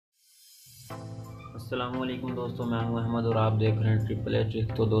अस्सलामुअलैकुम दोस्तों, मैं हूं अहमद और आप देख रहे हैं ट्रिपल ए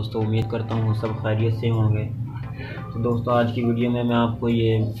ट्रिक। तो दोस्तों उम्मीद करता हूं सब खैरियत से होंगे। तो दोस्तों आज की वीडियो में मैं आपको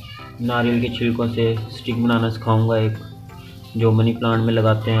ये नारियल के छिलकों से स्टिक बनाना सिखाऊंगा, एक जो मनी प्लांट में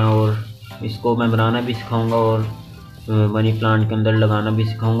लगाते हैं, और इसको मैं बनाना भी सिखाऊंगा और मनी प्लांट के अंदर लगाना भी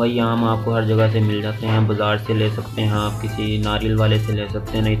सिखाऊंगा। ये आम आपको हर जगह से मिल जाते हैं, बाज़ार से ले सकते हैं, आप किसी नारियल वाले से ले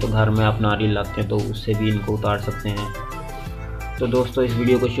सकते हैं, नहीं तो घर में आप नारियल लाते हैं तो उससे भी इनको उतार सकते हैं। तो दोस्तों इस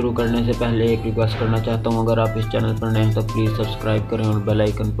वीडियो को शुरू करने से पहले एक रिक्वेस्ट करना चाहता हूं, अगर आप इस चैनल पर नए हैं तो प्लीज़ सब्सक्राइब करें और बेल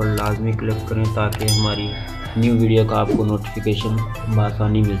आइकन पर लाजमी क्लिक करें ताकि हमारी न्यू वीडियो का आपको नोटिफिकेशन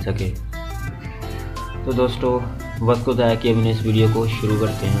बआसानी मिल सके। तो दोस्तों वक्त को ज़ाया किए बिना इस वीडियो को शुरू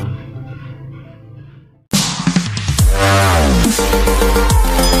करते हैं।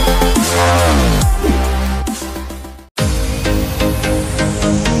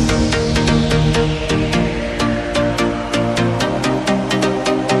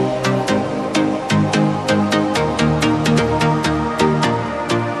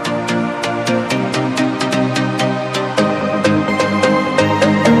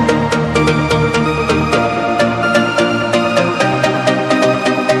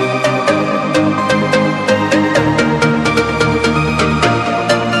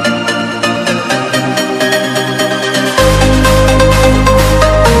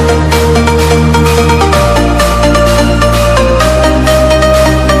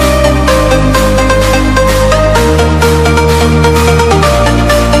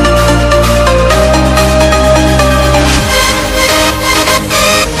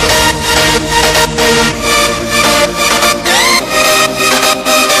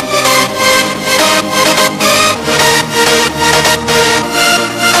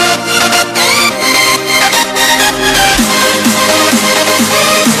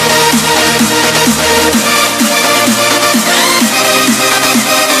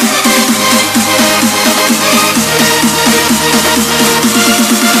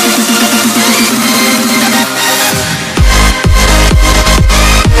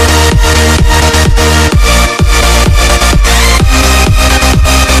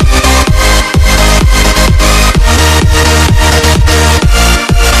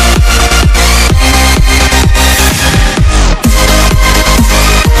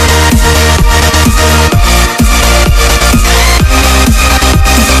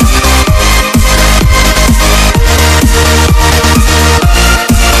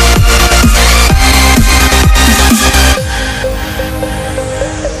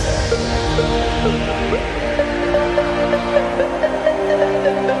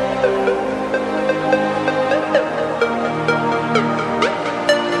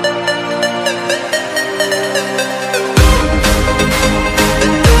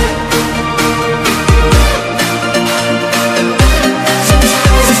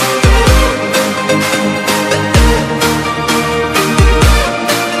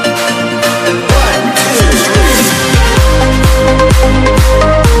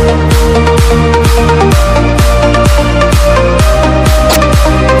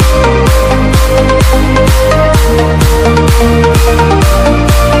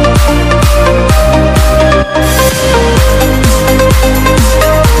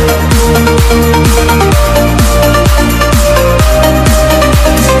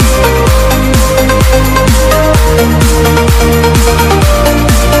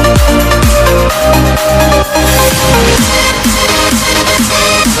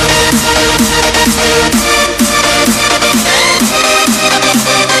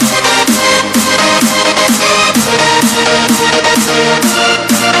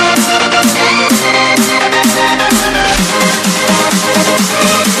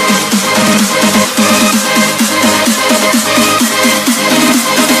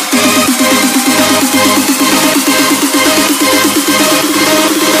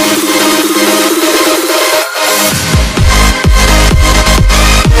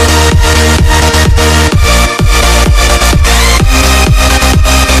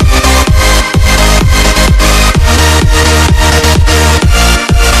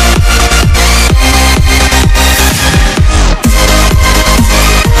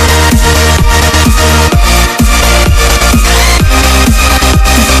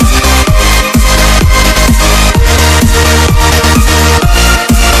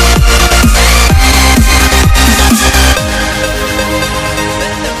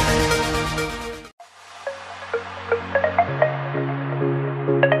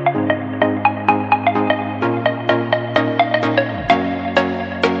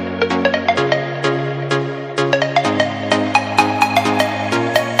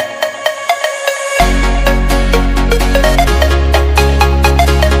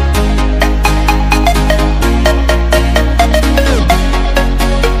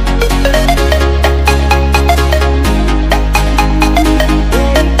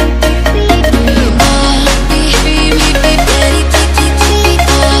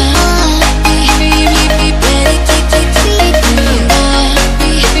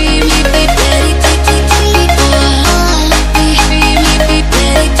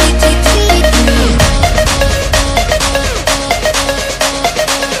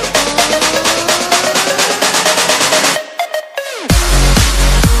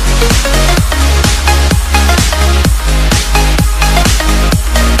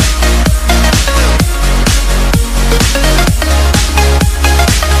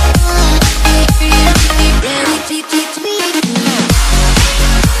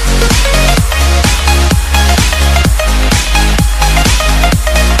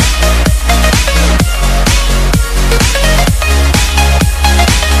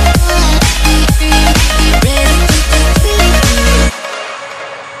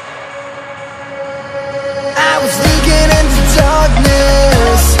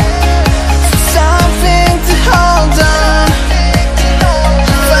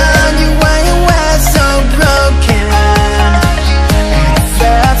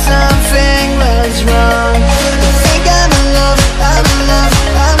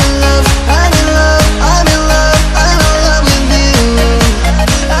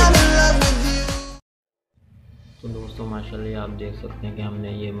 माशाल्लाह आप देख सकते हैं कि हमने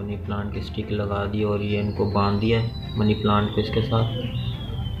ये मनी प्लांट की स्टिक लगा दी और ये इनको बांध दिया है मनी प्लांट को इसके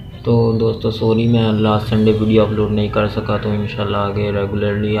साथ। तो दोस्तों सॉरी मैं लास्ट संडे वीडियो अपलोड नहीं कर सका, तो इंशाल्लाह आगे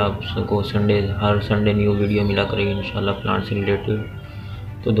रेगुलरली आपको हर संडे न्यू वीडियो मिला करेगी इंशाल्लाह प्लांट से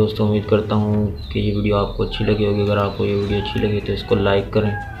रिलेटेड। तो दोस्तों उम्मीद करता हूँ कि ये वीडियो आपको अच्छी लगी होगी। अगर आपको ये वीडियो अच्छी लगी तो इसको लाइक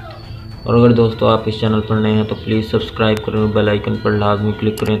करें, और अगर दोस्तों आप इस चैनल पर नए हैं तो प्लीज़ सब्सक्राइब करें और बेल आइकन पर लाजमी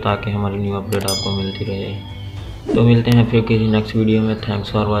क्लिक करें ताकि हमारी न्यू अपडेट आपको मिलती रहे। तो मिलते हैं फिर किसी नेक्स्ट वीडियो में।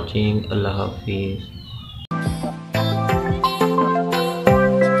 Thanks for watching. अल्लाह हाफिज़।